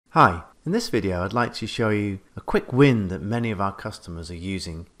Hi, in this video I'd like to show you a quick win that many of our customers are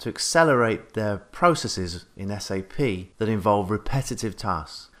using to accelerate their processes in SAP that involve repetitive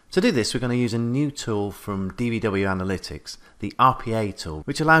tasks. To do this, we're going to use a new tool from DVW Analytics, the RPA tool,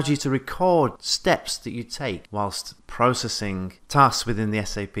 which allows you to record steps that you take whilst processing tasks within the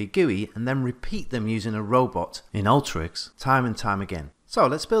SAP GUI and then repeat them using a robot in Alteryx time and time again. So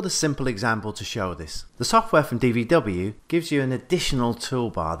let's build a simple example to show this. The software from DVW gives you an additional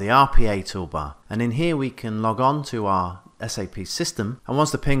toolbar, the RPA toolbar, and in here we can log on to our SAP system, and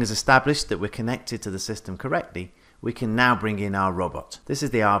once the ping is established that we're connected to the system correctly, we can now bring in our robot. This is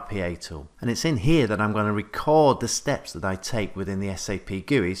the RPA tool, and it's in here that I'm going to record the steps that I take within the SAP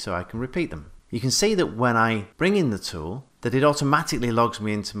GUI so I can repeat them. You can see that when I bring in the tool that it automatically logs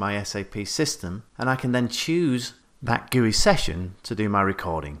me into my SAP system, and I can then choose that GUI session to do my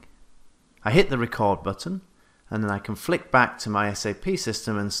recording. I hit the record button and then I can flick back to my SAP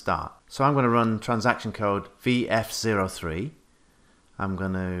system and start. So I'm going to run transaction code VF03. I'm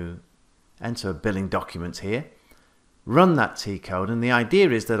going to enter a billing document here, run that T code, and the idea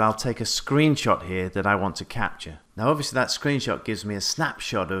is that I'll take a screenshot here that I want to capture. Now obviously that screenshot gives me a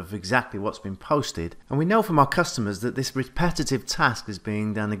snapshot of exactly what's been posted, and we know from our customers that this repetitive task is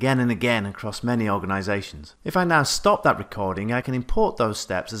being done again and again across many organizations. If I now stop that recording, I can import those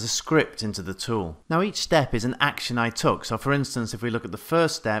steps as a script into the tool. Now each step is an action I took, so for instance if we look at the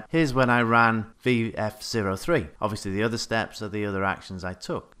first step, here's when I ran VF03. Obviously the other steps are the other actions I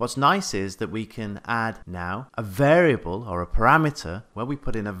took. What's nice is that we can add now a variable or a parameter where we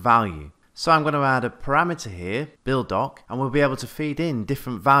put in a value. So I'm going to add a parameter here, buildDoc, and we'll be able to feed in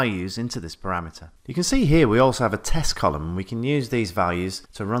different values into this parameter. You can see here we also have a test column, and we can use these values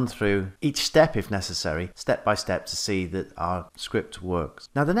to run through each step if necessary, step by step, to see that our script works.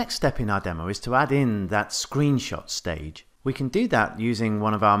 Now the next step in our demo is to add in that screenshot stage. We can do that using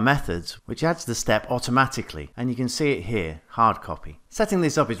one of our methods which adds the step automatically, and you can see it here, hard copy. Setting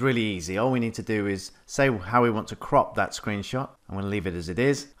this up is really easy. All we need to do is say how we want to crop that screenshot. I'm going to leave it as it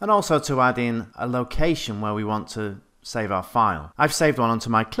is, and also to add in a location where we want to save our file. I've saved one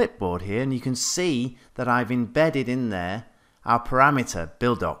onto my clipboard here, and you can see that I've embedded in there our parameter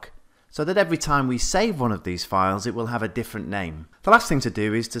buildDoc, so that every time we save one of these files it will have a different name. The last thing to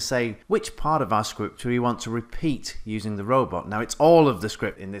do is to say which part of our script we want to repeat using the robot. Now it's all of the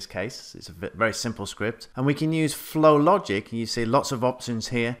script in this case, it's a very simple script, and we can use flow logic. You see lots of options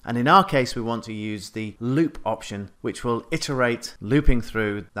here, and in our case we want to use the loop option, which will iterate looping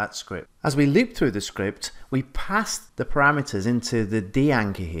through that script. As we loop through the script, we pass the parameters into the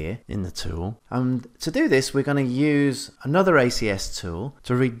de-anchor here in the tool, and to do this we're going to use another ACS tool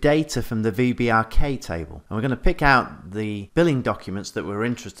to read data from the VBRK table, and we're going to pick out the billing documents that we're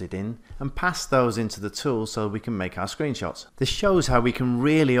interested in and pass those into the tool so we can make our screenshots. This shows how we can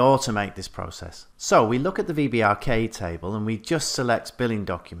really automate this process. So we look at the VBRK table and we just select billing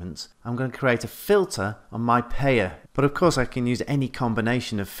documents. I'm going to create a filter on my payer, but of course I can use any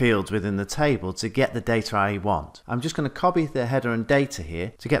combination of fields within the table to get the data I want. I'm just going to copy the header and data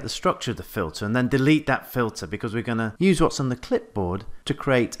here to get the structure of the filter and then delete that filter, because we're going to use what's on the clipboard to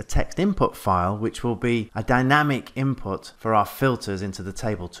create a text input file which will be a dynamic input for our filters into the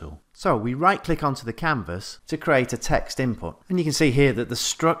table tool. So we right click onto the canvas to create a text input, and you can see here that the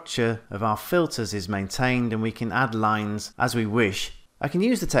structure of our filters is maintained and we can add lines as we wish. I can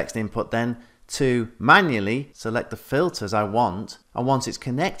use the text input then to manually select the filters I want, and once it's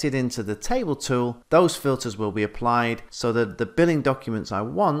connected into the table tool, those filters will be applied so that the billing documents I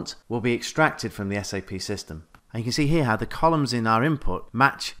want will be extracted from the SAP system. And you can see here how the columns in our input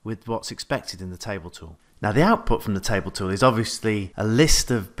match with what's expected in the table tool. Now the output from the table tool is obviously a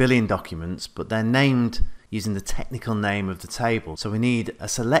list of billing documents, but they're named using the technical name of the table. So we need a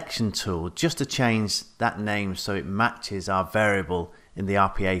selection tool just to change that name so it matches our variable in the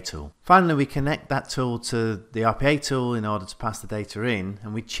RPA tool. Finally, we connect that tool to the RPA tool in order to pass the data in,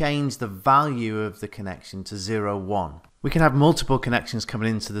 and we change the value of the connection to 0, 1. We can have multiple connections coming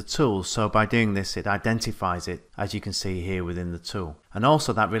into the tool, so by doing this it identifies it, as you can see here within the tool. And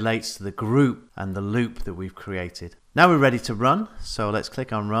also that relates to the group and the loop that we've created. Now we're ready to run, so let's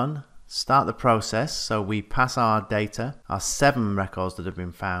click on run. Start the process. So we pass our data, our 7 records that have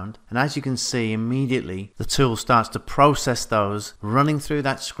been found, and as you can see immediately the tool starts to process those, running through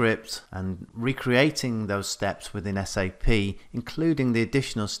that script and recreating those steps within SAP, including the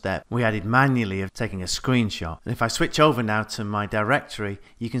additional step we added manually of taking a screenshot. And if I switch over now to my directory,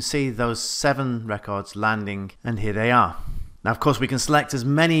 you can see those 7 records landing, and here they are. Now, of course, we can select as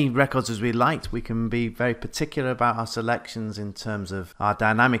many records as we like. We can be very particular about our selections in terms of our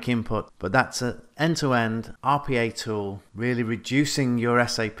dynamic input, but that's an end-to-end RPA tool, really reducing your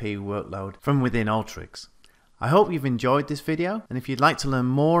SAP workload from within Alteryx. I hope you've enjoyed this video, and if you'd like to learn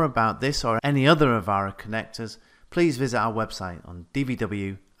more about this or any other of our connectors, please visit our website on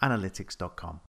dvwanalytics.com.